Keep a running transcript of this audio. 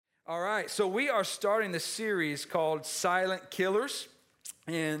All right, so we are starting this series called Silent Killers,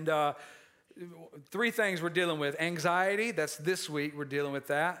 and three things we're dealing with. Anxiety, that's this week, we're dealing with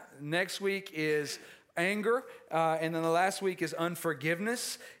that. Next week is anger, and then the last week is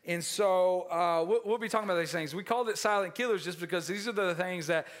unforgiveness. And so we'll be talking about these things. We called it Silent Killers just because these are the things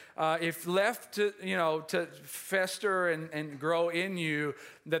that if left to fester and grow in you,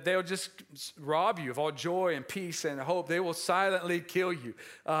 that they'll just rob you of all joy and peace and hope. They will silently kill you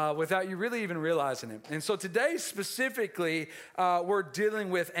without you really even realizing it. And so today specifically, we're dealing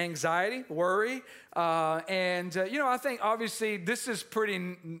with anxiety, worry, I think obviously this is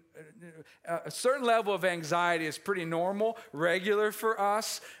pretty, a certain level of anxiety is pretty normal, regular for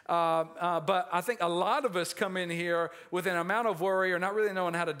us. But I think a lot of us come in here with an amount of worry or not really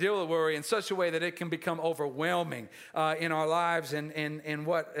knowing how to deal with worry in such a way that it can become overwhelming in our lives and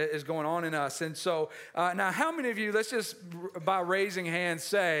what is going on in us. And so now how many of you, let's just by raising hands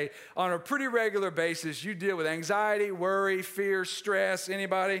say, on a pretty regular basis, you deal with anxiety, worry, fear, stress,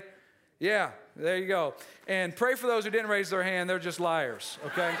 anybody? Yeah, there you go. And pray for those who didn't raise their hand. They're just liars,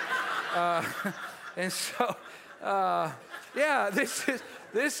 okay?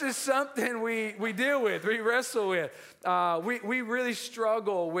 This is something we deal with, we wrestle with. We really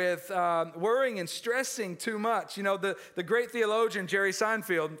struggle with worrying and stressing too much. You know, the great theologian Jerry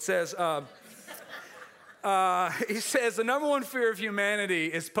Seinfeld says, he says, the number one fear of humanity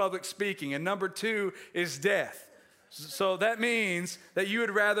is public speaking, and number two is death. So that means that you would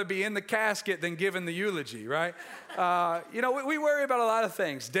rather be in the casket than giving the eulogy, right? We worry about a lot of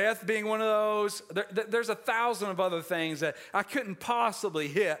things. Death being one of those. There's 1,000 of other things that I couldn't possibly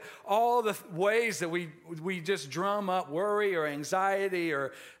hit. All the ways that we just drum up worry or anxiety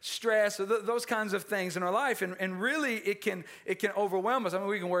or stress, or those kinds of things in our life. And really, it can overwhelm us. I mean,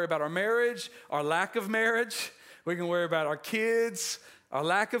 we can worry about our marriage, our lack of marriage. We can worry about our kids, our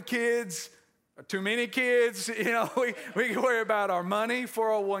lack of kids. Too many kids, we can worry about our money,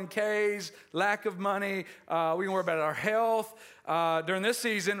 401ks, lack of money. We can worry about our health. During this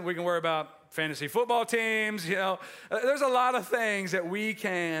season, we can worry about fantasy football teams, There's a lot of things that we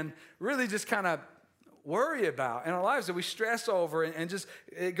can really just kind of worry about in our lives that we stress over and just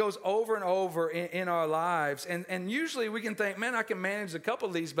it goes over and over in our lives. And usually we can think, man, I can manage a couple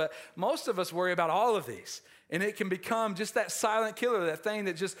of these, but most of us worry about all of these. And it can become just that silent killer, that thing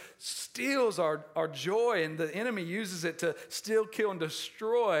that just steals our joy, and the enemy uses it to steal, kill, and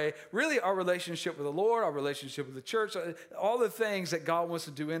destroy really our relationship with the Lord, our relationship with the church, all the things that God wants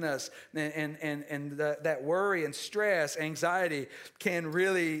to do in us. And that worry and stress, anxiety can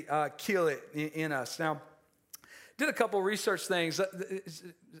really kill it in us. Now, did a couple research things.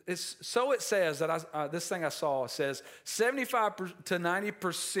 It says that this thing I saw says 75 to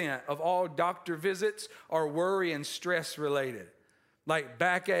 90% of all doctor visits are worry and stress related, like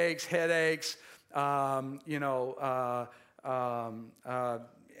backaches, headaches,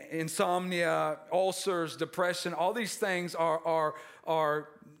 insomnia, ulcers, depression. All these things are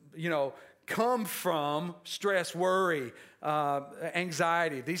come from stress, worry,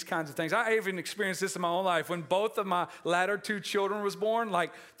 anxiety, these kinds of things. I even experienced this in my own life. When both of my latter two children was born,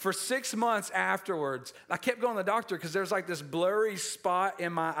 like for 6 months afterwards, I kept going to the doctor because there's like this blurry spot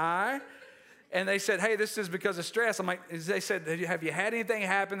in my eye. And they said, hey, this is because of stress. I'm like, they said, have you had anything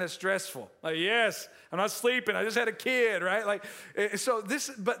happen that's stressful? Like, yes, I'm not sleeping. I just had a kid, right? Like, so this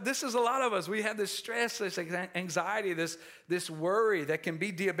is a lot of us. We have this stress, this anxiety, this worry that can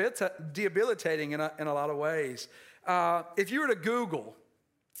be debilitating in a lot of ways. If you were to Google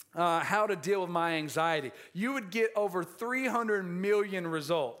how to deal with my anxiety, you would get over 300 million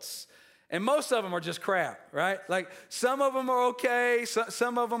results. And most of them are just crap, right? Like some of them are okay,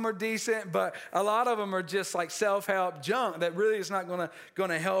 some of them are decent, but a lot of them are just like self-help junk that really is not going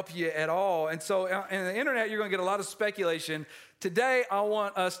to help you at all. And so in the internet, you're going to get a lot of speculation. Today, I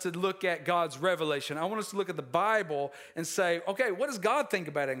want us to look at God's revelation. I want us to look at the Bible and say, okay, what does God think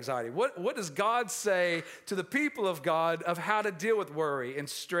about anxiety? What does God say to the people of God of how to deal with worry and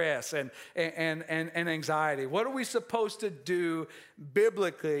stress and anxiety? What are we supposed to do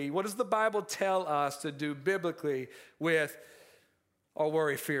biblically? What does the Bible tell us to do biblically with our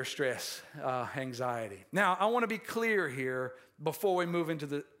worry, fear, stress, anxiety? Now, I want to be clear here before we move into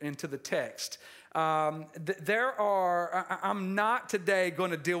the text. I'm not today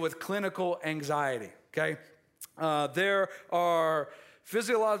going to deal with clinical anxiety, okay? There are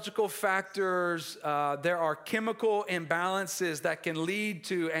physiological factors. There are chemical imbalances that can lead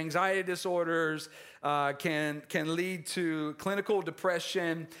to anxiety disorders, can lead to clinical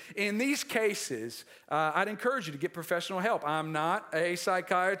depression. In these cases, I'd encourage you to get professional help. I'm not a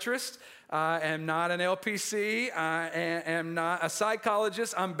psychiatrist. I am not an LPC. I am not a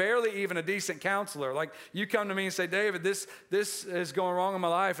psychologist. I'm barely even a decent counselor. Like, you come to me and say, David, this is going wrong in my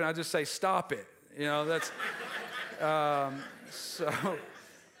life, and I just say, stop it. You know, that's...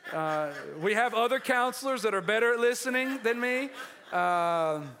 we have other counselors that are better at listening than me.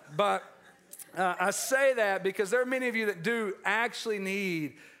 But I say that because there are many of you that do actually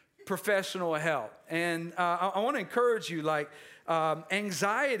need professional help. And I want to encourage you,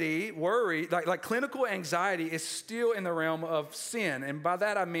 anxiety, worry, like clinical anxiety is still in the realm of sin. And by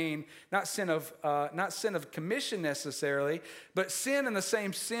that I mean not sin of commission necessarily, but sin in the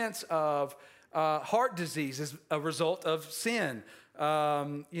same sense of heart disease is a result of sin.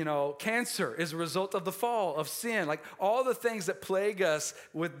 Cancer is a result of the fall of sin. Like all the things that plague us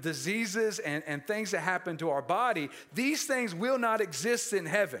with diseases and things that happen to our body, these things will not exist in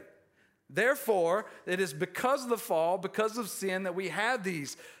heaven. Therefore, it is because of the fall, because of sin, that we have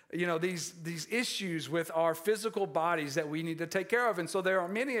these issues with our physical bodies that we need to take care of. And so there are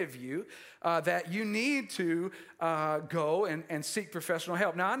many of you that you need to go and seek professional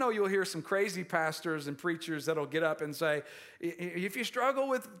help. Now, I know you'll hear some crazy pastors and preachers that'll get up and say, if you struggle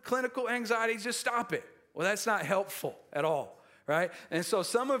with clinical anxiety, just stop it. Well, that's not helpful at all. Right? And so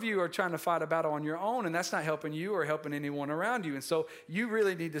some of you are trying to fight a battle on your own, and that's not helping you or helping anyone around you. And so you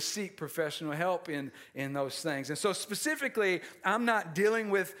really need to seek professional help in those things. And so specifically, I'm not dealing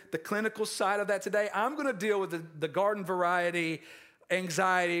with the clinical side of that today. I'm going to deal with the garden variety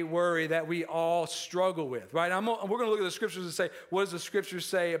anxiety, worry that we all struggle with, right? We're going to look at the scriptures and say, what does the scriptures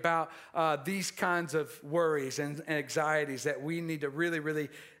say about these kinds of worries and anxieties that we need to really, really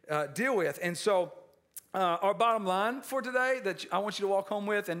deal with? And so our bottom line for today that I want you to walk home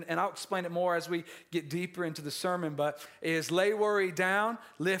with, and I'll explain it more as we get deeper into the sermon, but is lay worry down,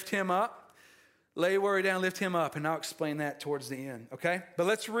 lift him up. Lay worry down, lift him up, and I'll explain that towards the end, okay? But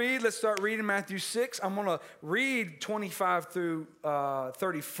let's start reading Matthew 6. I'm going to read 25 through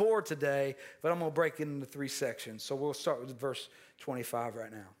 34 today, but I'm going to break it into 3 sections. So we'll start with verse 25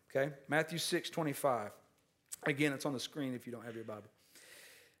 right now, okay? Matthew 6:25. Again, it's on the screen if you don't have your Bible.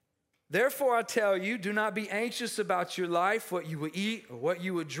 Therefore, I tell you, do not be anxious about your life, what you will eat or what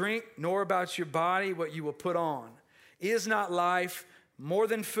you will drink, nor about your body, what you will put on. Is not life more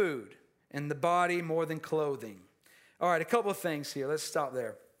than food, and the body more than clothing? All right, a couple of things here. Let's stop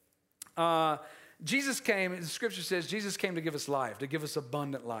there. Jesus came, the scripture says, Jesus came to give us life, to give us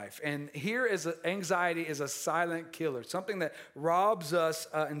abundant life. And here is anxiety is a silent killer, something that robs us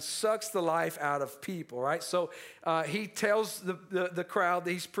and sucks the life out of people, right? So he tells the crowd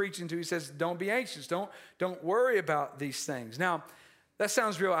that he's preaching to, he says, don't be anxious, don't worry about these things. Now, that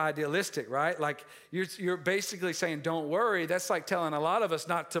sounds real idealistic, right? Like you're basically saying, don't worry. That's like telling a lot of us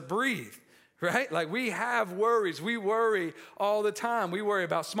not to breathe. Right? Like we have worries. We worry all the time. We worry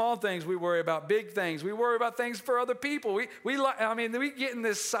about small things. We worry about big things. We worry about things for other people. We get in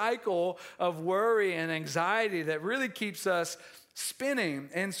this cycle of worry and anxiety that really keeps us spinning.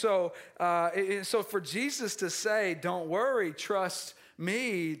 And so for Jesus to say, don't worry, trust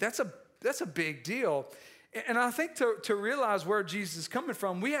me, that's a big deal. And I think to realize where Jesus is coming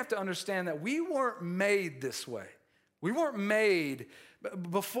from, we have to understand that we weren't made this way. We weren't made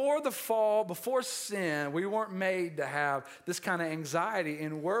before the fall, before sin, we weren't made to have this kind of anxiety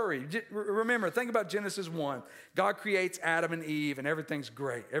and worry. Remember, think about Genesis 1. God creates Adam and Eve, and everything's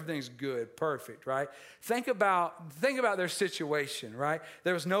great. Everything's good, perfect, right? Think about their situation, right?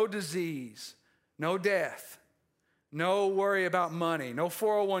 There was no disease, no death, no worry about money, no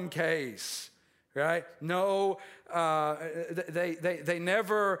 401ks, right? No, they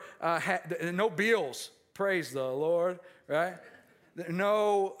never had no bills. Praise the Lord, right?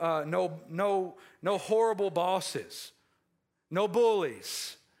 No horrible bosses, no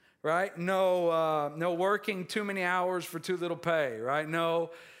bullies, right? No working too many hours for too little pay, right?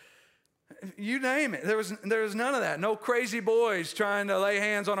 No, you name it. There was none of that. No crazy boys trying to lay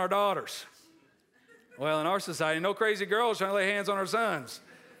hands on our daughters. Well, in our society, no crazy girls trying to lay hands on our sons.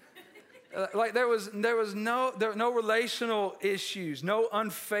 Like there was no relational issues, no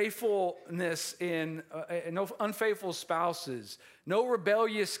unfaithfulness no unfaithful spouses, no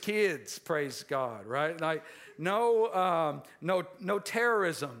rebellious kids. Praise God, right? Like no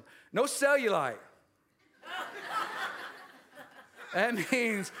terrorism, no cellulite. That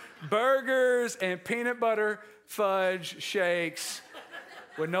means burgers and peanut butter fudge shakes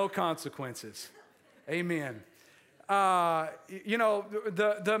with no consequences. Amen.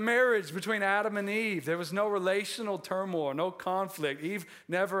 The marriage between Adam and Eve, there was no relational turmoil, no conflict. Eve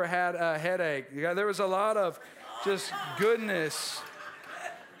never had a headache. Yeah, there was a lot of just goodness.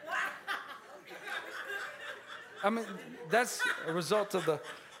 I mean, that's a result of the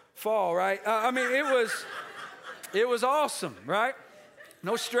fall, right? It was awesome, right?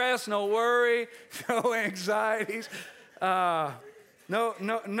 No stress, no worry, no anxieties, none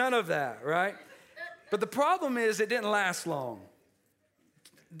of that, right? But the problem is it didn't last long.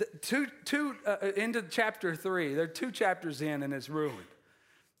 Into chapter 3, there are 2 chapters in and it's ruined.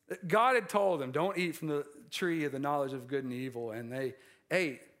 God had told them, don't eat from the tree of the knowledge of good and evil, and they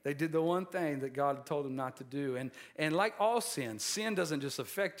ate. They did the one thing that God had told them not to do. And like all sin doesn't just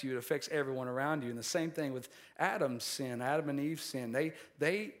affect you, it affects everyone around you. And the same thing with Adam's sin, Adam and Eve's sin. They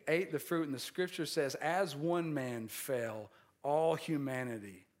ate the fruit, and the scripture says, as one man fell, all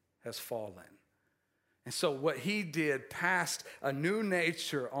humanity has fallen. And so what he did passed a new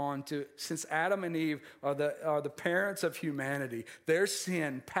nature on to, since Adam and Eve are the parents of humanity, their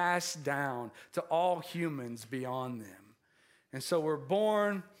sin passed down to all humans beyond them. And so we're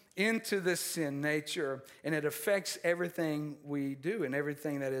born into this sin nature, and it affects everything we do and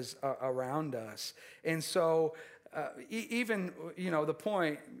everything that is around us. And so even, the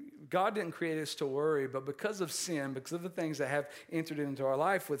point, God didn't create us to worry, but because of sin, because of the things that have entered into our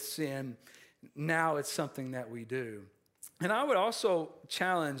life with sin, now it's something that we do. And I would also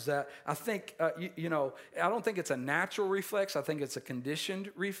challenge that I think, I don't think it's a natural reflex. I think it's a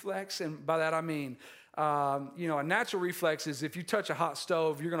conditioned reflex. And by that I mean, a natural reflex is if you touch a hot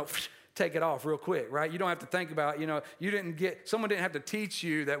stove, you're going to take it off real quick, right? You don't have to think about, someone didn't have to teach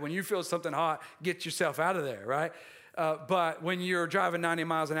you that when you feel something hot, get yourself out of there, right? But when you're driving 90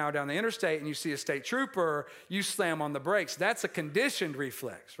 miles an hour down the interstate and you see a state trooper, you slam on the brakes. That's a conditioned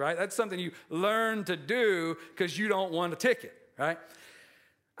reflex, right? That's something you learn to do because you don't want a ticket, right?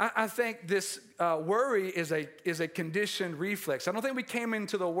 I think this worry is a conditioned reflex. I don't think we came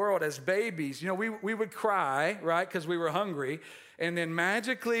into the world as babies. We would cry, right, because we were hungry, and then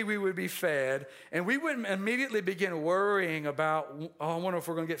magically we would be fed, and we wouldn't immediately begin worrying about, I wonder if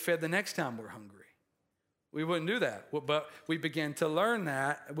we're going to get fed the next time we're hungry. We wouldn't do that, but we begin to learn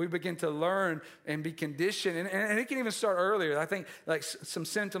that. We begin to learn and be conditioned, and it can even start earlier. I think like some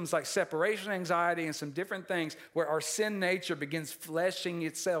symptoms like separation anxiety and some different things where our sin nature begins fleshing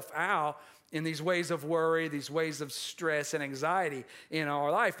itself out in these ways of worry, these ways of stress and anxiety in our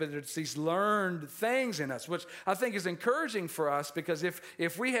life. But it's these learned things in us, which I think is encouraging for us, because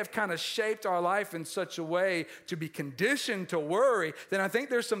if we have kind of shaped our life in such a way to be conditioned to worry, then I think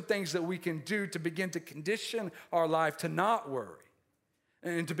there's some things that we can do to begin to condition our life to not worry.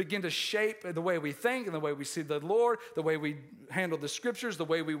 And to begin to shape the way we think and the way we see the Lord, the way we handle the scriptures, the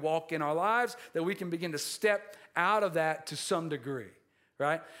way we walk in our lives, that we can begin to step out of that to some degree.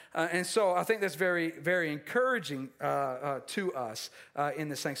 Right? And so I think that's very, very encouraging to us in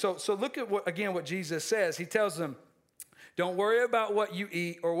this thing. So look at what Jesus says. He tells them, don't worry about what you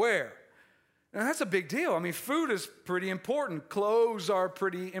eat or wear. Now that's a big deal. I mean, food is pretty important. Clothes are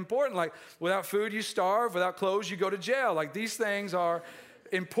pretty important. Like without food, you starve. Without clothes, you go to jail. Like these things are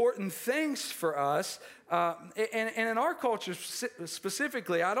important things for us. And in our culture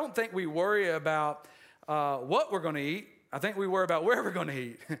specifically, I don't think we worry about what we're going to eat. I think we worry about where we're going to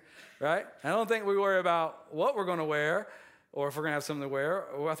eat, right? I don't think we worry about what we're going to wear or if we're going to have something to wear.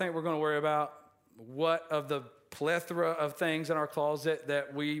 I think we're going to worry about what of the plethora of things in our closet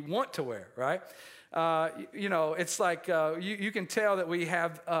that we want to wear, right? It's like you can tell that we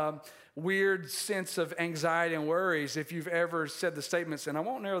have weird sense of anxiety and worries if you've ever said the statements, and I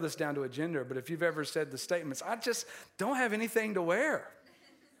won't narrow this down to a gender, but if you've ever said the statements, I just don't have anything to wear.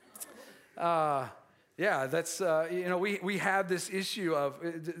 Yeah, that's, we have this issue of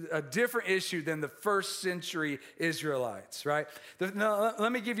a different issue than the first century Israelites, right? Now,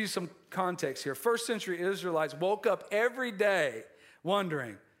 let me give you some context here. First century Israelites woke up every day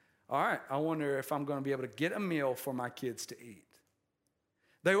wondering, all right, I wonder if I'm going to be able to get a meal for my kids to eat.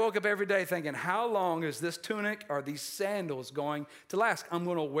 They woke up every day thinking, how long is this tunic or these sandals going to last? I'm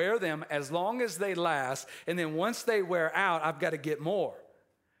going to wear them as long as they last, and then once they wear out, I've got to get more.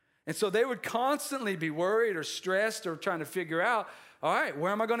 And so they would constantly be worried or stressed or trying to figure out, all right,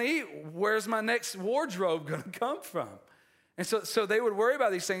 where am I going to eat? Where's my next wardrobe going to come from? And so they would worry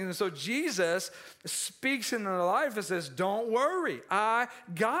about these things. And so Jesus speaks into their life and says, don't worry, I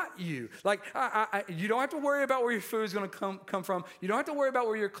got you. Like, you don't have to worry about where your food is going to come from. You don't have to worry about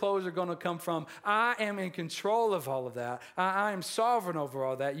where your clothes are going to come from. I am in control of all of that. I am sovereign over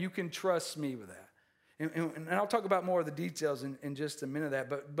all that. You can trust me with that. And I'll talk about more of the details in just a minute of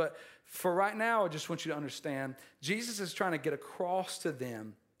that. But for right now, I just want you to understand, Jesus is trying to get across to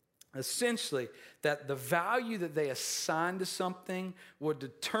them, essentially, that the value that they assign to something would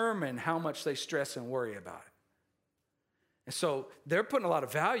determine how much they stress and worry about it. And so they're putting a lot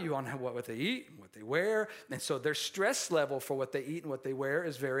of value on what they eat and what they wear. And so their stress level for what they eat and what they wear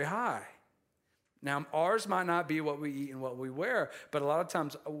is very high. Now, ours might not be what we eat and what we wear, but a lot of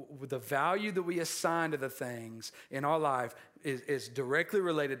times the value that we assign to the things in our life is directly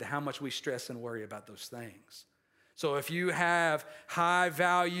related to how much we stress and worry about those things. So if you have high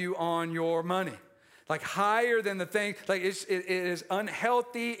value on your money, like higher than the thing, like it is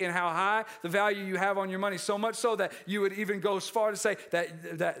unhealthy in how high the value you have on your money, so much so that you would even go as far to say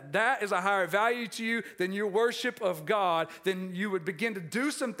that is a higher value to you than your worship of God, then you would begin to do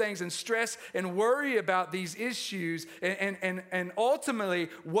some things and stress and worry about these issues. And ultimately,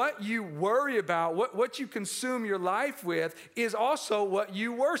 what you worry about, what you consume your life with, is also what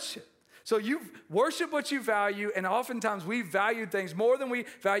you worship. So you worship what you value, and oftentimes we value things more than we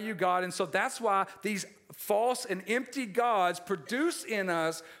value God. And so that's why these false and empty gods produce in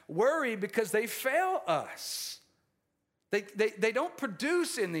us worry, because they fail us. They don't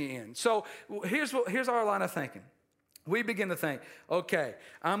produce in the end. So here's our line of thinking. We begin to think, okay,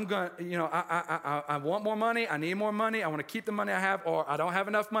 I'm going to, I want more money. I need more money. I want to keep the money I have, or I don't have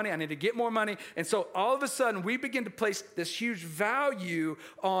enough money. I need to get more money. And so all of a sudden, we begin to place this huge value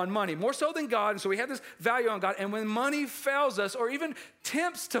on money, more so than God. And so we have this value on God. And when money fails us, or even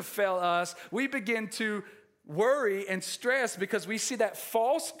attempts to fail us, we begin to worry and stress because we see that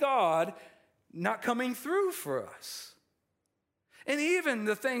false God not coming through for us. And even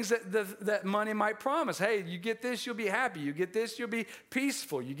the things that money might promise. Hey, you get this, you'll be happy. You get this, you'll be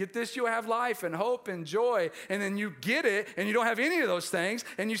peaceful. You get this, you'll have life and hope and joy. And then you get it, and you don't have any of those things.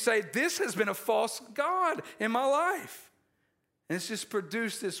 And you say, this has been a false God in my life. And it's just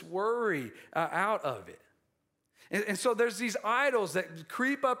produced this worry out of it. And so there's these idols that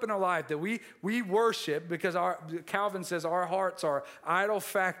creep up in our life that we worship, because Calvin says our hearts are idol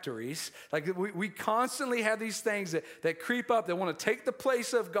factories. Like we constantly have these things that creep up that want to take the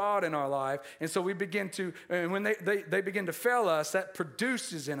place of God in our life. And so we begin to, and when they begin to fail us, that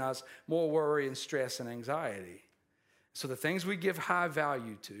produces in us more worry and stress and anxiety. So the things we give high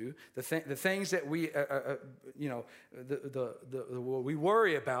value to, the things that we, what we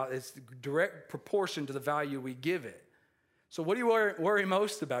worry about is direct proportion to the value we give it. So what do you worry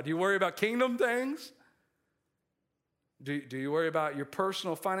most about? Do you worry about kingdom things? Do you worry about your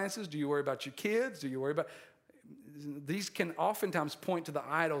personal finances? Do you worry about your kids? Do you worry about... These can oftentimes point to the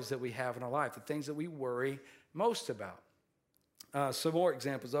idols that we have in our life, the things that we worry most about. Some more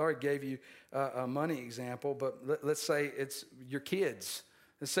examples. I already gave you a money example, but let's say it's your kids.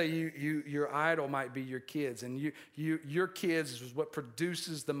 Let's say your idol might be your kids, and your kids is what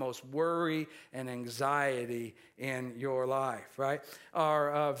produces the most worry and anxiety in your life, right?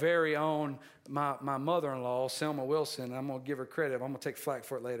 Our very own, my mother-in-law, Selma Wilson, I'm going to give her credit. I'm going to take flack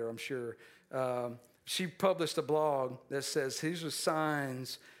for it later, I'm sure. She published a blog that says, these are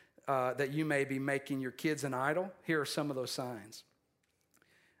signs that you may be making your kids an idol. Here are some of those signs.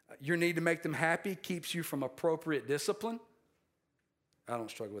 Your need to make them happy keeps you from appropriate discipline. I don't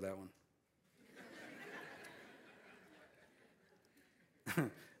struggle with that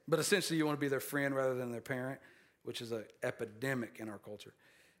one. But essentially, you want to be their friend rather than their parent, which is an epidemic in our culture.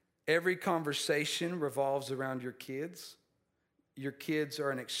 Every conversation revolves around your kids. Your kids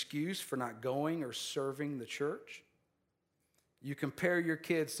are an excuse for not going or serving the church. You compare your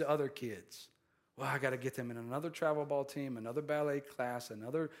kids to other kids. Well, I got to get them in another travel ball team, another ballet class,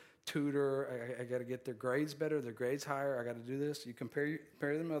 another tutor. I got to get their grades better, their grades higher. I got to do this. You compare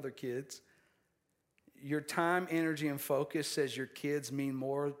them to other kids. Your time, energy, and focus says your kids mean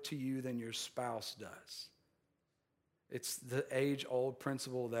more to you than your spouse does. It's the age-old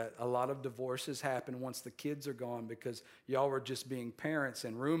principle that a lot of divorces happen once the kids are gone, because y'all were just being parents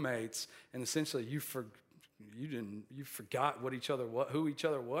and roommates, and essentially you forgot who each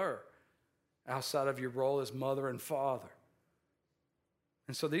other were outside of your role as mother and father.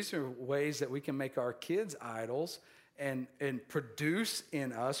 And so these are ways that we can make our kids idols and produce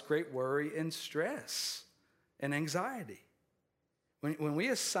in us great worry and stress and anxiety. When we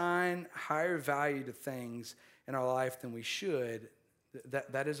assign higher value to things in our life than we should,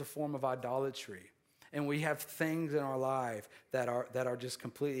 that is a form of idolatry. And we have things in our life that are just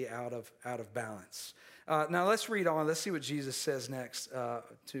completely out of balance. Now let's read on. Let's see what Jesus says next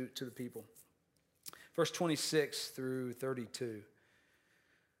to the people. Verse 26 through 32.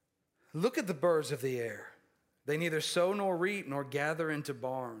 Look at the birds of the air. They neither sow nor reap nor gather into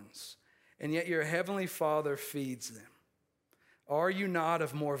barns, and yet your heavenly Father feeds them. Are you not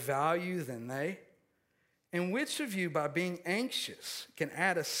of more value than they? And which of you, by being anxious, can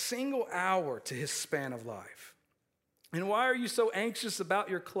add a single hour to his span of life? And why are you so anxious about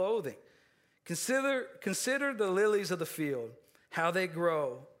your clothing? Consider the lilies of the field, how they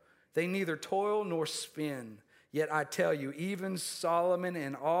grow. They neither toil nor spin. Yet I tell you, even Solomon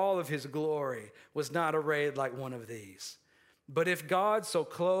in all of his glory was not arrayed like one of these. But if God so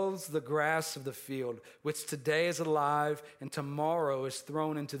clothes the grass of the field, which today is alive and tomorrow is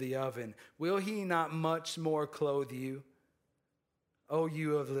thrown into the oven, will he not much more clothe you, O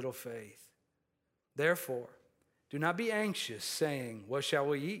you of little faith? Therefore, do not be anxious, saying, what shall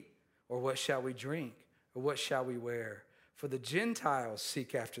we eat? Or what shall we drink? Or what shall we wear? For the Gentiles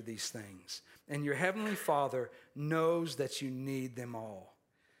seek after these things, and your heavenly Father knows that you need them all.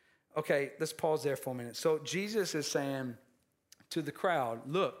 Okay, let's pause there for a minute. So Jesus is saying to the crowd,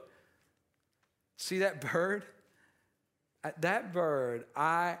 look, see that bird? That bird,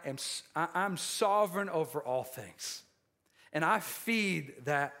 I'm sovereign over all things. And I feed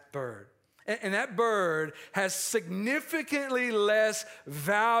that bird. And that bird has significantly less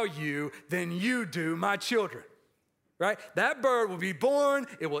value than you do, my children. Right? That bird will be born,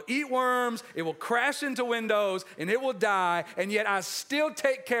 it will eat worms, it will crash into windows, and it will die, and yet I still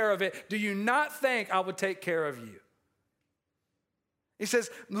take care of it. Do you not think I would take care of you? He says,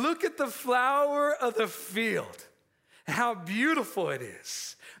 look at the flower of the field, how beautiful it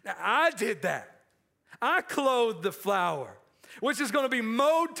is. Now, I did that. I clothed the flower, which is going to be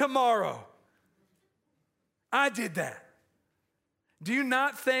mowed tomorrow. I did that. Do you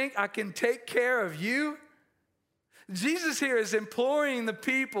not think I can take care of you? Jesus here is imploring the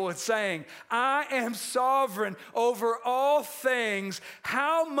people and saying, I am sovereign over all things.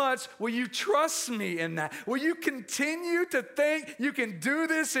 How much will you trust me in that? Will you continue to think you can do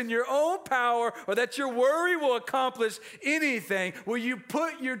this in your own power or that your worry will accomplish anything? Will you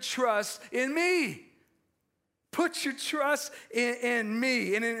put your trust in me? Put your trust in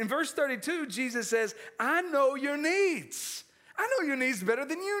me. And in verse 32, Jesus says, I know your needs. I know your needs better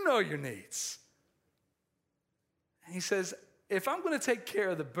than you know your needs. He says, if I'm going to take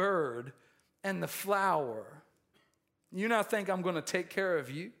care of the bird and the flower, you not think I'm going to take care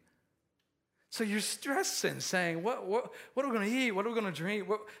of you? So you're stressing, saying, what are we going to eat? What are we going to drink?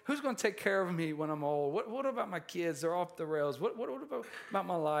 Who's going to take care of me when I'm old? What about my kids? They're off the rails. What about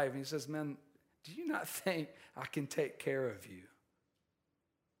my life? And he says, man, do you not think I can take care of you?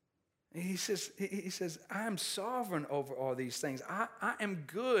 He says, I am sovereign over all these things. I am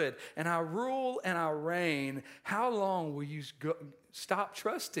good, and I rule and I reign. How long will you stop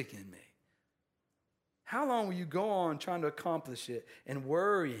trusting in me? How long will you go on trying to accomplish it and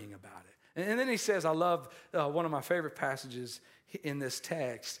worrying about it? And then he says, I love one of my favorite passages in this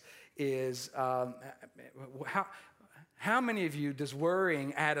text is how many of you does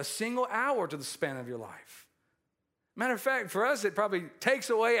worrying add a single hour to the span of your life? Matter of fact, for us, it probably takes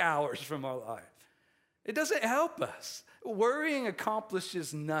away hours from our life. It doesn't help us. Worrying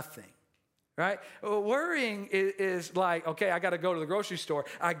accomplishes nothing, right? Worrying is like, okay, I got to go to the grocery store.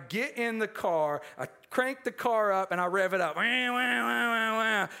 I get in the car, I crank the car up, and I rev it up.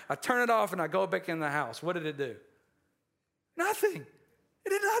 I turn it off, and I go back in the house. What did it do? Nothing. It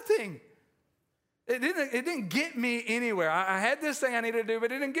did nothing. It didn't get me anywhere. I had this thing I needed to do,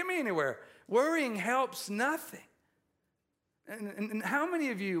 but it didn't get me anywhere. Worrying helps nothing. And how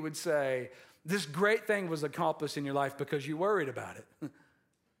many of you would say this great thing was accomplished in your life because you worried about it?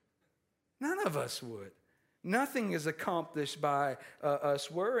 None of us would. Nothing is accomplished by us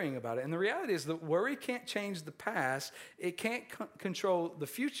worrying about it. And the reality is that worry can't change the past. It can't control the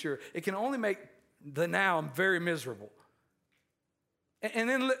future. It can only make the now very miserable. And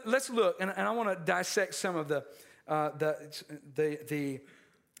then let's look, and I want to dissect some of the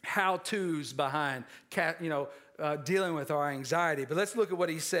how-tos behind, dealing with our anxiety. But let's look at what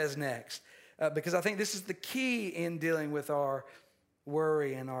he says next, because I think this is the key in dealing with our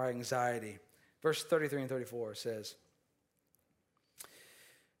worry and our anxiety. Verse 33 and 34 says,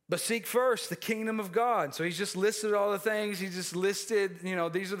 but seek first the kingdom of God. So he's just listed all the things. He just listed,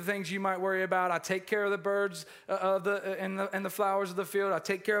 these are the things you might worry about. I take care of the birds and the flowers of the field. I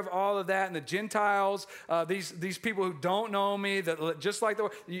take care of all of that. And the Gentiles, these people who don't know me, that just like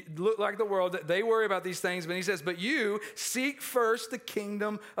look like the world, that they worry about these things. But he says, but you seek first the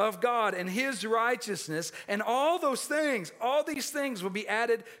kingdom of God and his righteousness, and all these things will be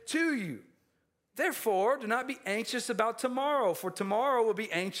added to you. Therefore, do not be anxious about tomorrow, for tomorrow will be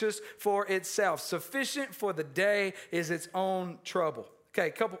anxious for itself. Sufficient for the day is its own trouble. Okay,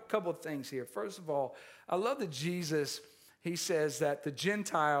 a couple of things here. First of all, I love that Jesus, he says that the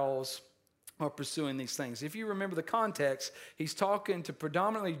Gentiles are pursuing these things. If you remember the context, he's talking to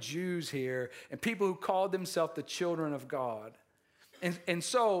predominantly Jews here and people who called themselves the children of God. And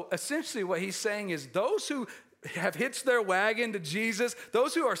so essentially what he's saying is those who have hitched their wagon to Jesus,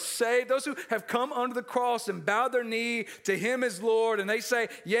 those who are saved, those who have come under the cross and bowed their knee to him as Lord, and they say,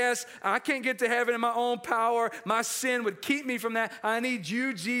 yes, I can't get to heaven in my own power. My sin would keep me from that. I need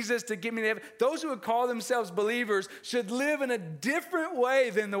you, Jesus, to get me to heaven. Those who would call themselves believers should live in a different way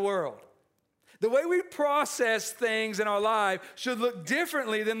than the world. The way we process things in our life should look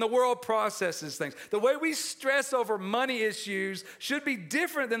differently than the world processes things. The way we stress over money issues should be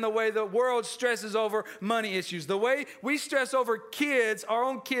different than the way the world stresses over money issues. The way we stress over kids, our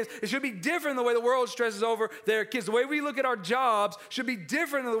own kids, it should be different than the way the world stresses over their kids. The way we look at our jobs should be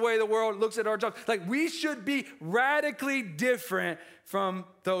different than the way the world looks at our jobs. Like, we should be radically different from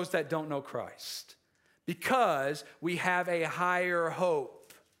those that don't know Christ because we have a higher hope.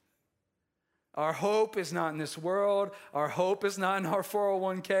 Our hope is not in this world. Our hope is not in our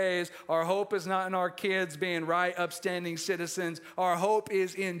 401ks. Our hope is not in our kids being right, upstanding citizens. Our hope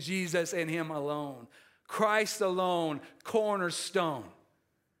is in Jesus and him alone. Christ alone, cornerstone.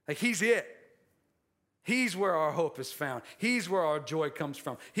 Like, he's it. He's where our hope is found. He's where our joy comes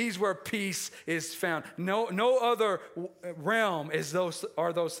from. He's where peace is found. No other realm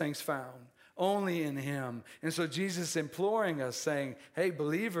are those things found. Only in him. And so Jesus is imploring us, saying, hey,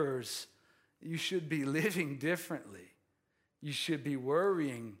 believers, you should be living differently. You should be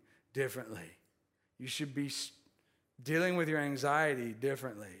worrying differently. You should be dealing with your anxiety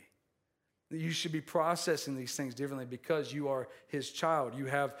differently. You should be processing these things differently because you are his child. You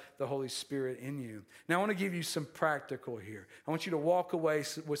have the Holy Spirit in you. Now, I want to give you some practical here. I want you to walk away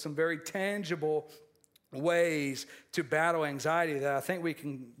with some very tangible ways to battle anxiety that I think we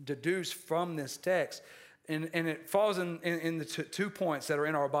can deduce from this text. And it falls in the 2 points that are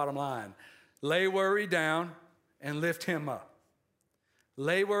in our bottom line. Lay worry down and lift him up.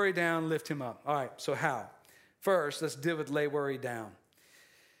 Lay worry down, lift him up. All right, so how? First, let's deal with lay worry down.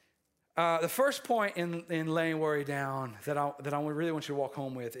 The first point in laying worry down that I really want you to walk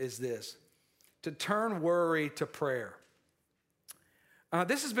home with is this: to turn worry to prayer.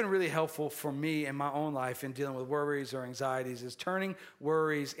 This has been really helpful for me in my own life in dealing with worries or anxieties, is turning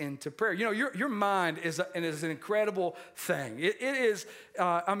worries into prayer. You know, your mind is an incredible thing. It is,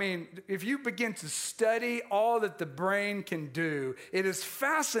 if you begin to study all that the brain can do, it is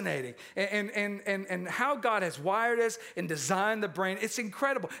fascinating. And how God has wired us and designed the brain, it's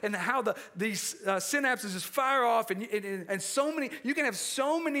incredible. And how these synapses just fire off, and so many, you can have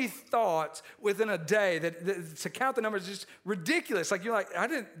so many thoughts within a day that to count the numbers is just ridiculous. Like, you're like,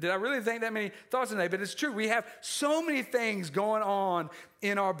 did I really think that many thoughts a day? But it's true. We have so many things going on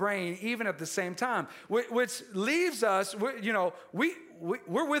in our brain, even at the same time, which leaves us,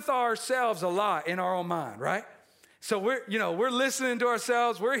 we're with ourselves a lot in our own mind, right? So we're listening to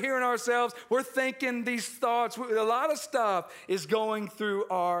ourselves, we're hearing ourselves, we're thinking these thoughts. A lot of stuff is going through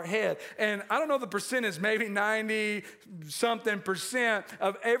our head. And I don't know the percentage, maybe 90-something%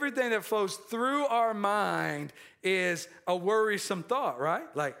 of everything that flows through our mind is a worrisome thought, right?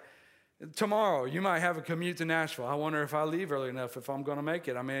 Like, tomorrow, you might have a commute to Nashville. I wonder if I leave early enough, if I'm going to make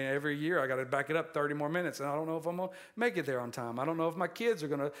it. I mean, every year I got to back it up 30 more minutes, and I don't know if I'm going to make it there on time. I don't know if my kids are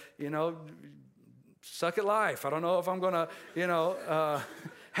going to, suck at life. I don't know if I'm going to,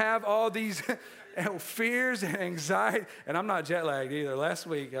 have all these fears and anxiety. And I'm not jet lagged either. Last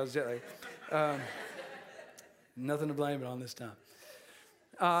week I was jet lagged. Nothing to blame it on this time.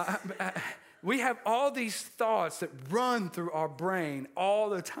 We have all these thoughts that run through our brain all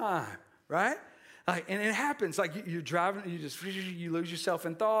the time, right? Like, and it happens, like you're driving, you lose yourself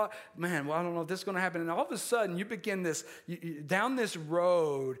in thought. Man, well, I don't know if this is going to happen. And all of a sudden, you begin down this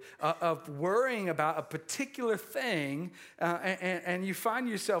road of worrying about a particular thing, and you find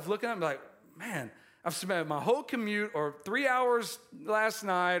yourself looking up and like, man, I've spent my whole commute or 3 hours last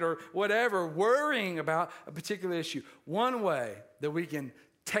night or whatever worrying about a particular issue. One way that we can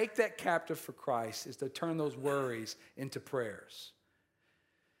take that captive for Christ is to turn those worries into prayers.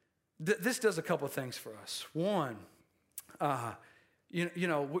 This does a couple of things for us. One,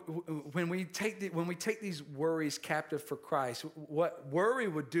 when we take these worries captive for Christ, what worry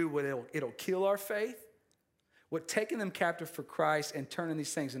would do, it'll kill our faith. What taking them captive for Christ and turning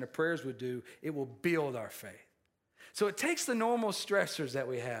these things into prayers would do, it will build our faith. So it takes the normal stressors that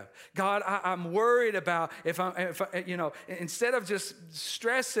we have. God, I'm worried about if instead of just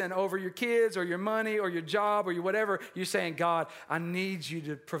stressing over your kids or your money or your job or your whatever, you're saying, God, I need you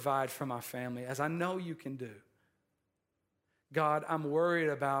to provide for my family, as I know you can do. God, I'm worried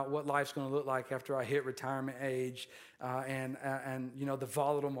about what life's going to look like after I hit retirement age and the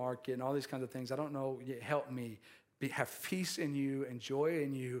volatile market and all these kinds of things. I don't know. Help me have peace in you and joy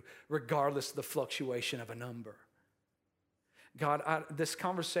in you, regardless of the fluctuation of a number. God, this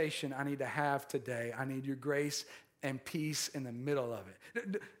conversation I need to have today, I need your grace and peace in the middle of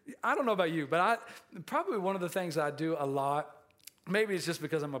it. I don't know about you, but probably one of the things I do a lot, maybe it's just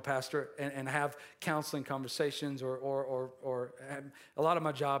because I'm a pastor and have counseling conversations or a lot of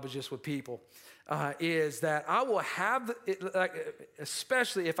my job is just with people, is that I will have,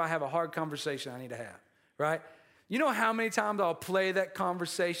 especially if I have a hard conversation I need to have, right? You know how many times I'll play that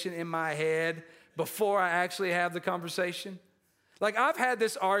conversation in my head before I actually have the conversation? Like, I've had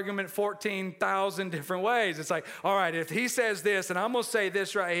this argument 14,000 different ways. It's like, all right, if he says this, and I'm going to say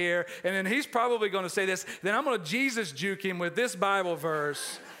this right here, and then he's probably going to say this, then I'm going to Jesus juke him with this Bible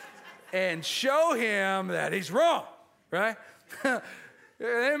verse and show him that he's wrong, right?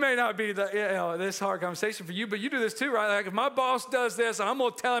 It may not be this hard conversation for you, but you do this too, right? Like, if my boss does this, I'm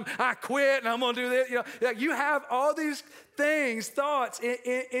going to tell him I quit and I'm going to do this. Like, you have all these things, thoughts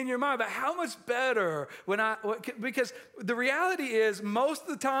in your mind, but how much better because the reality is most of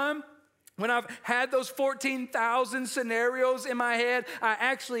the time when I've had those 14,000 scenarios in my head, I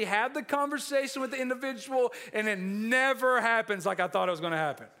actually have the conversation with the individual and it never happens like I thought it was going to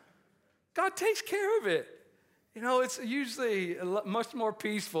happen. God takes care of it. It's usually much more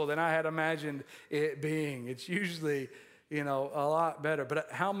peaceful than I had imagined it being. It's usually, a lot better.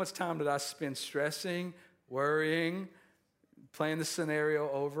 But how much time did I spend stressing, worrying, playing the scenario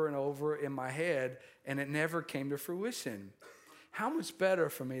over and over in my head, and it never came to fruition? How much better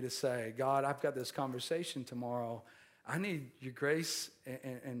for me to say, God, I've got this conversation tomorrow. I need your grace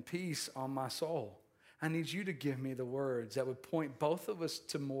and peace on my soul. I need you to give me the words that would point both of us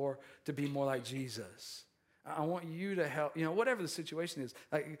to be more like Jesus. I want you to help, whatever the situation is.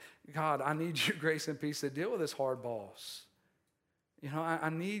 Like, God, I need your grace and peace to deal with this hard boss.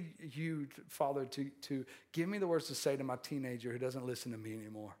 I need you, Father, to give me the words to say to my teenager who doesn't listen to me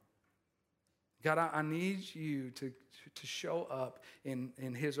anymore. God, I need you to show up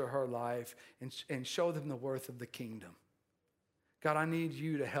in his or her life and show them the worth of the kingdom. God, I need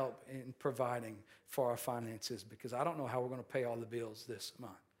you to help in providing for our finances because I don't know how we're going to pay all the bills this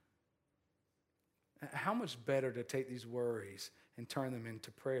month. How much better to take these worries and turn them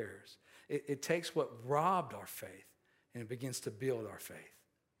into prayers. It takes what robbed our faith and it begins to build our faith.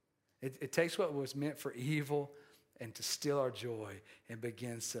 It takes what was meant for evil and to steal our joy and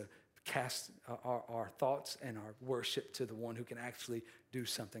begins to cast our thoughts and our worship to the one who can actually do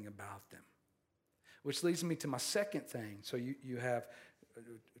something about them. Which leads me to my second thing. So you have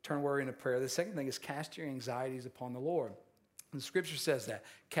turn worry into prayer. The second thing is cast your anxieties upon the Lord. And the scripture says that.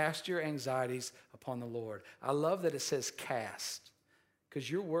 Cast your anxieties upon the Lord. I love that it says cast,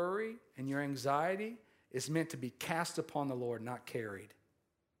 because your worry and your anxiety is meant to be cast upon the Lord, not carried.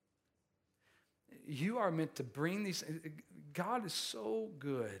 You are meant to bring these. God is so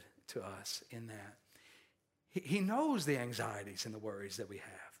good to us in that. He knows the anxieties and the worries that we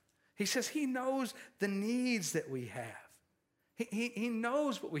have. He says he knows the needs that we have. He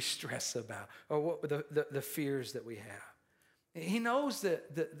knows what we stress about or what the fears that we have. He knows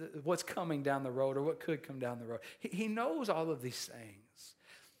what's coming down the road or what could come down the road. He knows all of these things.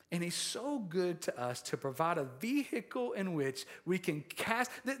 And he's so good to us to provide a vehicle in which we can cast.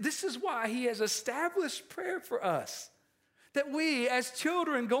 This is why he has established prayer for us. That we, as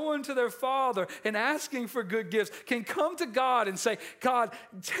children going to their Father and asking for good gifts, can come to God and say, God,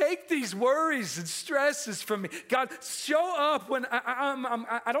 take these worries and stresses from me. God, show up when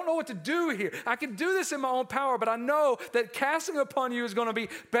I don't know what to do here. I can do this in my own power, but I know that casting upon you is going to be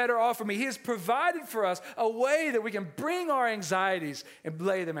better off for me. He has provided for us a way that we can bring our anxieties and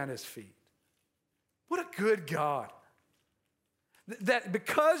lay them at his feet. What a good God. That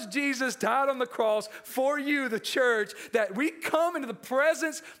because Jesus died on the cross for you, the church, that we come into the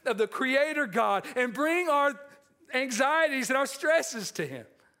presence of the Creator God and bring our anxieties and our stresses to him.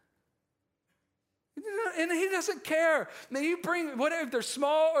 And he doesn't care. You bring, whatever, they're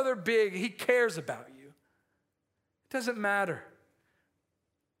small or they're big, he cares about you. It doesn't matter.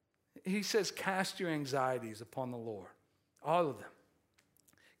 He says, cast your anxieties upon the Lord. All of them.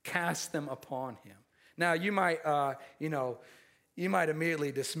 Cast them upon him. Now, you might, you might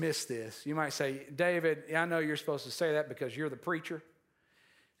immediately dismiss this. You might say, David, I know you're supposed to say that because you're the preacher.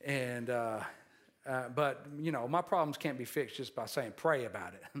 And but, my problems can't be fixed just by saying pray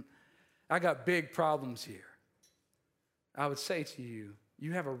about it. I got big problems here. I would say to you,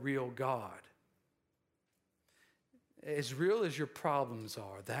 you have a real God. As real as your problems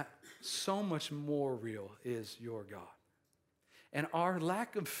are, that so much more real is your God. And our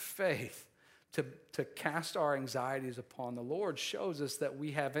lack of faith to cast our anxieties upon the Lord shows us that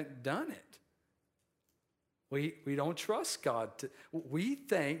we haven't done it. We don't trust God. We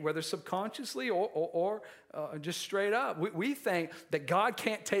think, whether subconsciously or just straight up, we think that God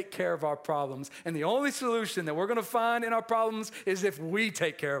can't take care of our problems. And the only solution that we're going to find in our problems is if we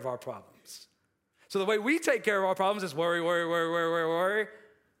take care of our problems. So the way we take care of our problems is worry, worry, worry, worry, worry, worry.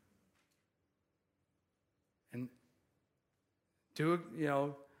 And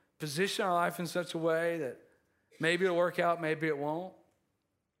position our life in such a way that maybe it'll work out, maybe it won't.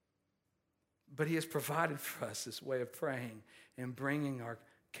 But he has provided for us this way of praying and bringing our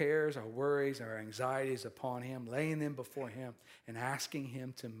cares, our worries, our anxieties upon him, laying them before him, and asking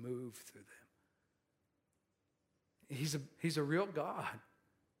him to move through them. He's a real God.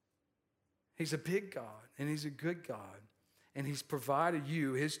 He's a big God, and he's a good God. And he's provided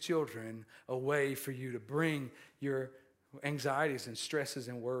you, his children, a way for you to bring your anxieties and stresses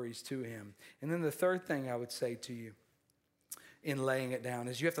and worries to him. And then the third thing I would say to you in laying it down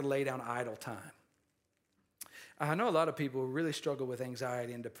is you have to lay down idle time. I know a lot of people who really struggle with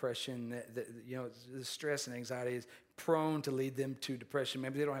anxiety and depression. The stress and anxiety is prone to lead them to depression.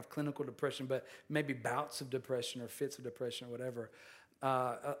 Maybe they don't have clinical depression, but maybe bouts of depression or fits of depression or whatever.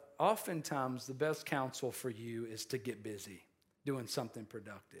 Oftentimes, the best counsel for you is to get busy doing something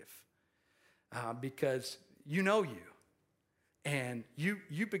productive because you know you. And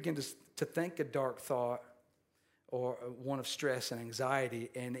you begin to think a dark thought or one of stress and anxiety,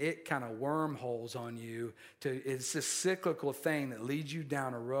 and it kind of wormholes on you. It's this cyclical thing that leads you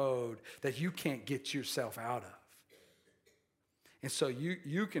down a road that you can't get yourself out of. And so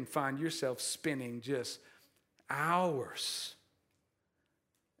you can find yourself spending just hours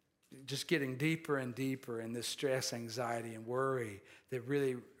just getting deeper and deeper in this stress, anxiety, and worry that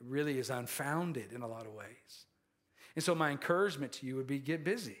really, really is unfounded in a lot of ways. And so my encouragement to you would be get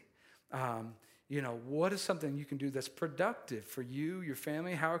busy. What is something you can do that's productive for you, your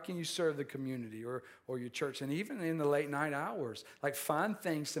family? How can you serve the community or your church? And even in the late night hours, like find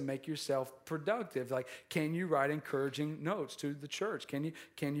things to make yourself productive. Like, can you write encouraging notes to the church?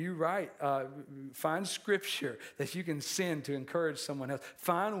 Can you write, find scripture that you can send to encourage someone else?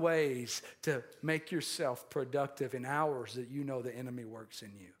 Find ways to make yourself productive in hours that you know the enemy works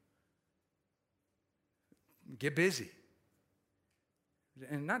in you. Get busy.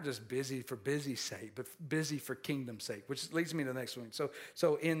 And not just busy for busy's sake, but busy for kingdom's sake, which leads me to the next one.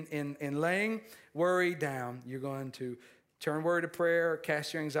 So in laying worry down, you're going to turn worry to prayer,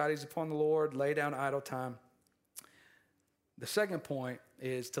 cast your anxieties upon the Lord, lay down idle time. The second point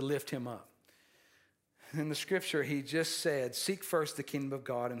is to lift him up. In the scripture, he just said, seek first the kingdom of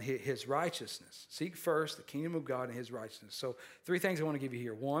God and his righteousness. Seek first the kingdom of God and his righteousness. So 3 things I want to give you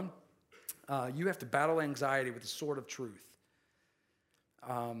here. 1, you have to battle anxiety with the sword of truth.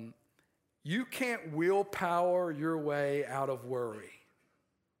 You can't willpower your way out of worry.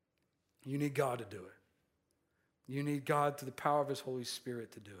 You need God to do it. You need God through the power of his Holy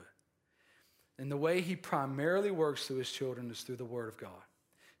Spirit to do it. And the way he primarily works through his children is through the Word of God.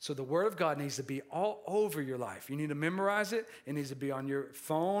 So the Word of God needs to be all over your life. You need to memorize it. It needs to be on your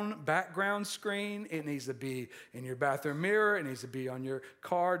phone background screen. It needs to be in your bathroom mirror. It needs to be on your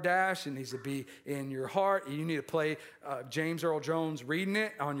car dash. It needs to be in your heart. You need to play James Earl Jones reading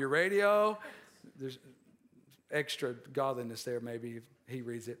it on your radio. There's extra godliness there, maybe, if he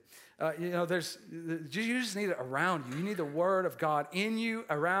reads it. You just need it around you. You need the Word of God in you,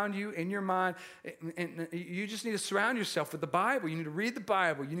 around you, in your mind. And you just need to surround yourself with the Bible. You need to read the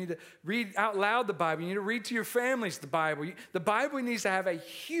Bible. You need to read out loud the Bible. You need to read to your families the Bible. The Bible needs to have a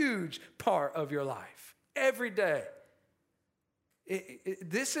huge part of your life every day.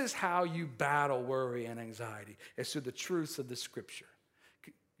 This is how you battle worry and anxiety. It's through the truths of the Scripture.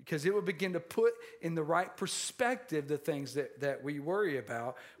 Because it will begin to put in the right perspective the things that we worry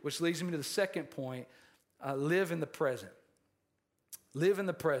about, which leads me to the second point, live in the present. Live in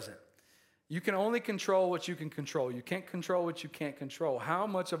the present. You can only control what you can control. You can't control what you can't control. How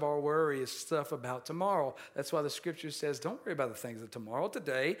much of our worry is stuff about tomorrow? That's why the scripture says, don't worry about the things of tomorrow.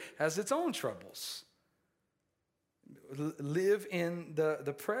 Today has its own troubles. Live in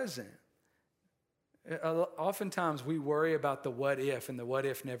the present. Oftentimes we worry about the what if, and the what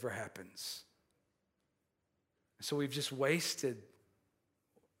if never happens. So we've just wasted,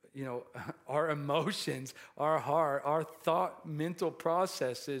 our emotions, our heart, our thought, mental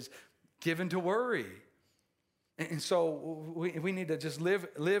processes given to worry. And so we need to just live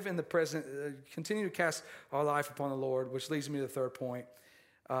in the present, continue to cast our life upon the Lord, which leads me to the third point,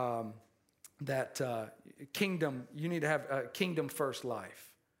 that kingdom, you need to have a kingdom first life.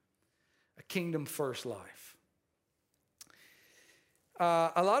 A kingdom first life.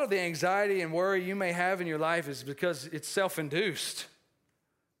 a lot of the anxiety and worry you may have in your life is because it's self-induced.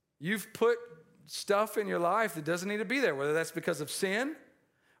 You've put stuff in your life that doesn't need to be there, whether that's because of sin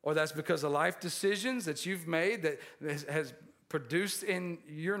or that's because of life decisions that you've made that has produced in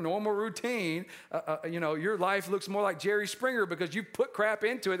your normal routine. Your life looks more like Jerry Springer because you put crap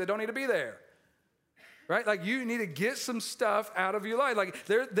into it that don't need to be there. Right? Like you need to get some stuff out of your life.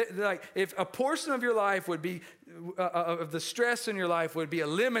 Like if a portion of your life would be, of the stress in your life would be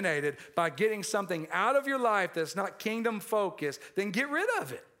eliminated by getting something out of your life that's not kingdom focused, then get rid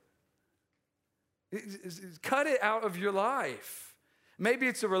of it. Cut it out of your life. Maybe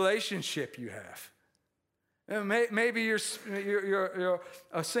it's a relationship you have. Maybe you're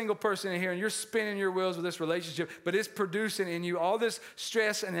a single person in here and you're spinning your wheels with this relationship, but it's producing in you all this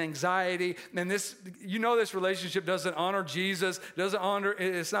stress and anxiety. And this relationship doesn't honor Jesus,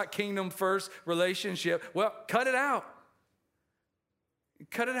 it's not kingdom first relationship. Well, cut it out.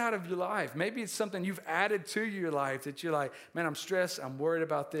 Cut it out of your life. Maybe it's something you've added to your life that you're like, man, I'm stressed. I'm worried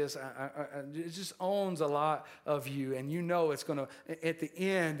about this. It just owns a lot of you. And you know it's going to, at the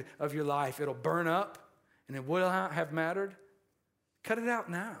end of your life, it'll burn up. And it will not have mattered. Cut it out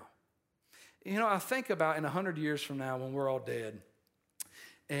now. I think about in 100 years from now when we're all dead,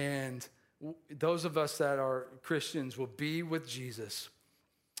 and those of us that are Christians will be with Jesus,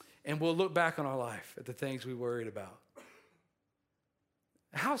 and we'll look back on our life at the things we worried about.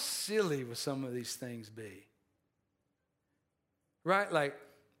 How silly would some of these things be? Right? Like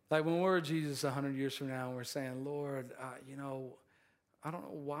when we're with Jesus 100 years from now and we're saying, Lord, I don't know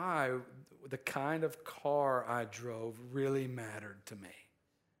why the kind of car I drove really mattered to me.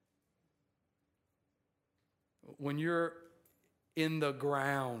 When you're in the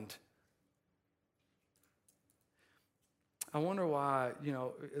ground, I wonder why,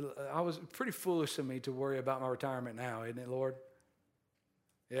 I was pretty foolish of me to worry about my retirement now, isn't it, Lord?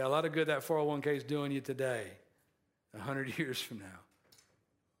 Yeah, a lot of good that 401k is doing you today, 100 years from now.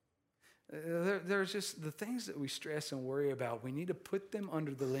 There's just the things that we stress and worry about. We need to put them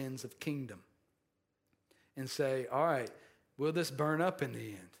under the lens of kingdom and say, all right, will this burn up in the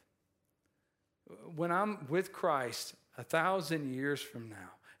end? When I'm with Christ 1,000 years from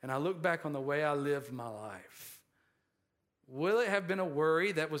now, and I look back on the way I lived my life, will it have been a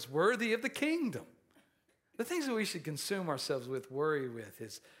worry that was worthy of the kingdom? The things that we should consume ourselves with, worry with,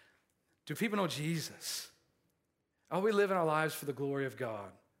 is, do people know Jesus? Are we living our lives for the glory of God?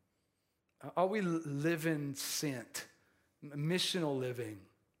 Are we living sent, missional living?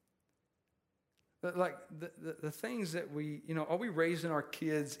 Like the things that we, are we raising our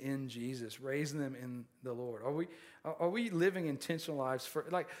kids in Jesus, raising them in the Lord? Are we living intentional lives for,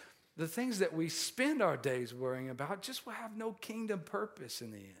 like, the things that we spend our days worrying about just will have no kingdom purpose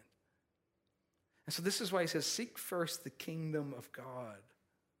in the end. And so this is why he says, seek first the kingdom of God.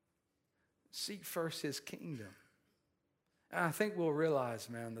 Seek first his kingdom. And I think we'll realize,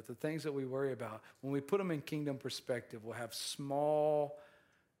 man, that the things that we worry about, when we put them in kingdom perspective, will have small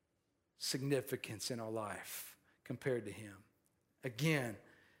significance in our life compared to him. Again,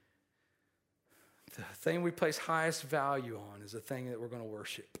 the thing we place highest value on is the thing that we're going to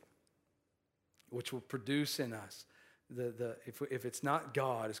worship, which will produce in us. If it's not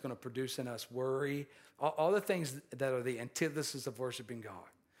God, it's going to produce in us worry, all the things that are the antithesis of worshiping God.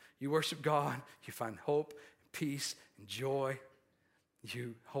 You worship God, you find hope, peace, and joy.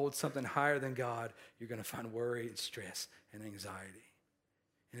 You hold something higher than God, you're going to find worry and stress and anxiety.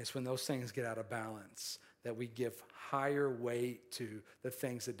 And it's when those things get out of balance that we give higher weight to the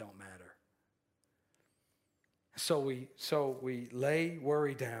things that don't matter. So we lay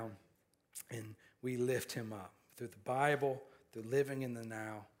worry down and we lift him up through the Bible, through living in the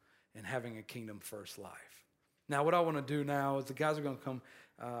now, and having a kingdom first life. Now, what I want to do now is the guys are going to come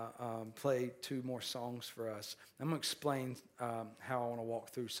play 2 more songs for us. I'm going to explain how I want to walk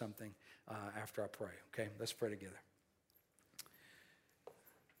through something after I pray. Okay, let's pray together.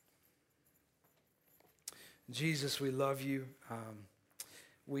 Jesus, we love you.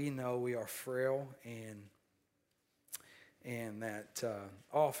 We know we are frail and that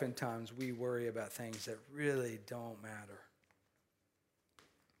oftentimes we worry about things that really don't matter.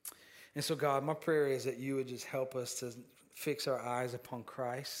 And so, God, my prayer is that you would just help us to fix our eyes upon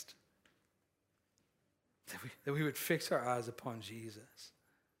Christ, that we would fix our eyes upon Jesus.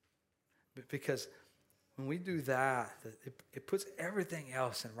 Because when we do that, it puts everything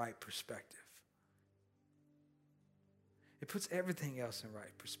else in right perspective. It puts everything else in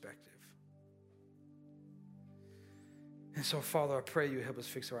right perspective. And so, Father, I pray you would help us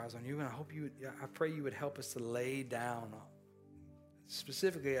fix our eyes on you, and I pray you would help us to lay down,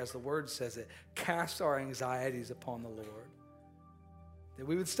 specifically as the word says it, cast our anxieties upon the Lord. That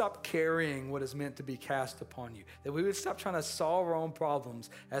we would stop carrying what is meant to be cast upon you. That we would stop trying to solve our own problems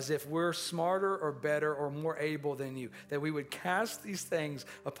as if we're smarter or better or more able than you. That we would cast these things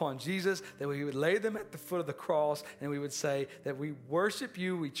upon Jesus. That we would lay them at the foot of the cross. And we would say that we worship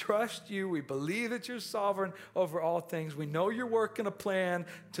you, we trust you, we believe that you're sovereign over all things. We know you're working a plan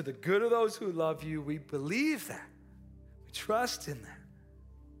to the good of those who love you. We believe that. We trust in that.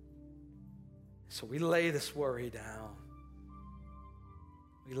 So we lay this worry down.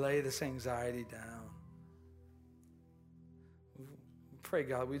 We lay this anxiety down. We pray,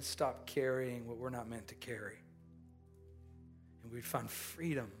 God, we'd stop carrying what we're not meant to carry. And we'd find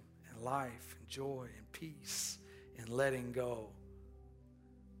freedom and life and joy and peace in letting go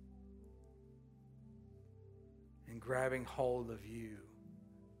and grabbing hold of you.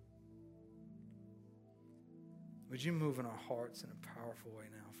 Would you move in our hearts in a powerful way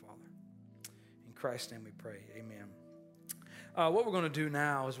now, Father? In Christ's name we pray. Amen. What we're going to do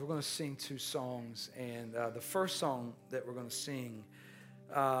now is we're going to sing 2 songs. And the first song that we're going to sing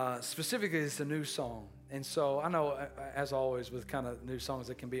specifically is a new song. And so I know, as always, with kind of new songs,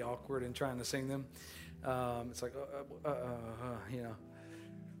 it can be awkward in trying to sing them. It's like, you know.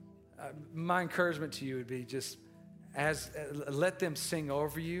 My encouragement to you would be just let them sing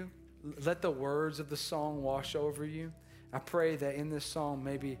over you. Let the words of the song wash over you. I pray that in this song,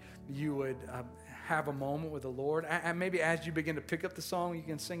 maybe you would have a moment with the Lord. And maybe as you begin to pick up the song, you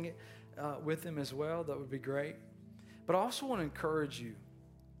can sing it with him as well. That would be great. But I also want to encourage you.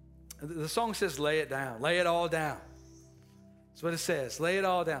 The song says, lay it down. Lay it all down. That's what it says. Lay it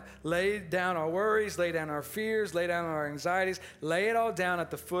all down. Lay down our worries. Lay down our fears. Lay down our anxieties. Lay it all down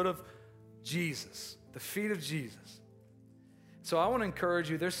at the foot of Jesus, the feet of Jesus. So I want to encourage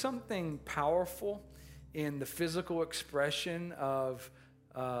you. There's something powerful in the physical expression of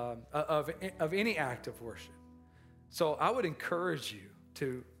any act of worship. So I would encourage you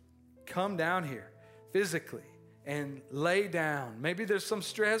to come down here physically and lay down. Maybe there's some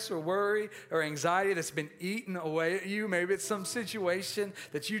stress or worry or anxiety that's been eaten away at you. Maybe it's some situation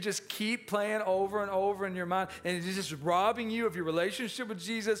that you just keep playing over and over in your mind, and it's just robbing you of your relationship with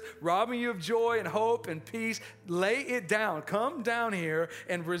Jesus, robbing you of joy and hope and peace. Lay it down. Come down here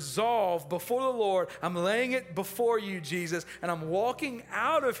and resolve before the Lord. I'm laying it before you, Jesus, and I'm walking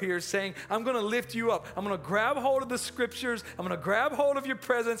out of here saying, I'm going to lift you up. I'm going to grab hold of the scriptures. I'm going to grab hold of your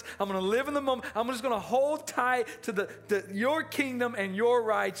presence. I'm going to live in the moment. I'm just going to hold tight to your kingdom and your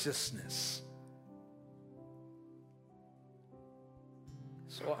righteousness.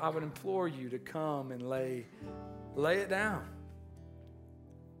 So I would implore you to come and lay it down.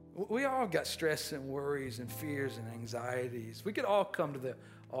 We all got stress and worries and fears and anxieties. We could all come to the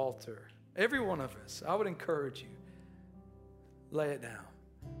altar. Every one of us. I would encourage you. Lay it down.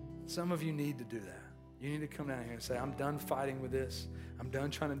 Some of you need to do that. You need to come down here and say, I'm done fighting with this. I'm done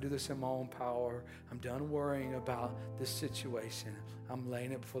trying to do this in my own power. I'm done worrying about this situation. I'm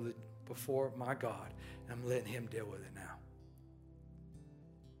laying it before my God, and I'm letting him deal with it now.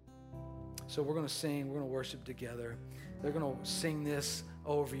 So we're going to sing. We're going to worship together. They're going to sing this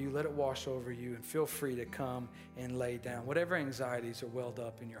over you. Let it wash over you, and feel free to come and lay down whatever anxieties are welled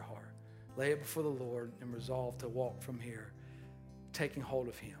up in your heart. Lay it before the Lord and resolve to walk from here, taking hold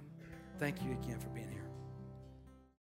of him. Thank you again for being here.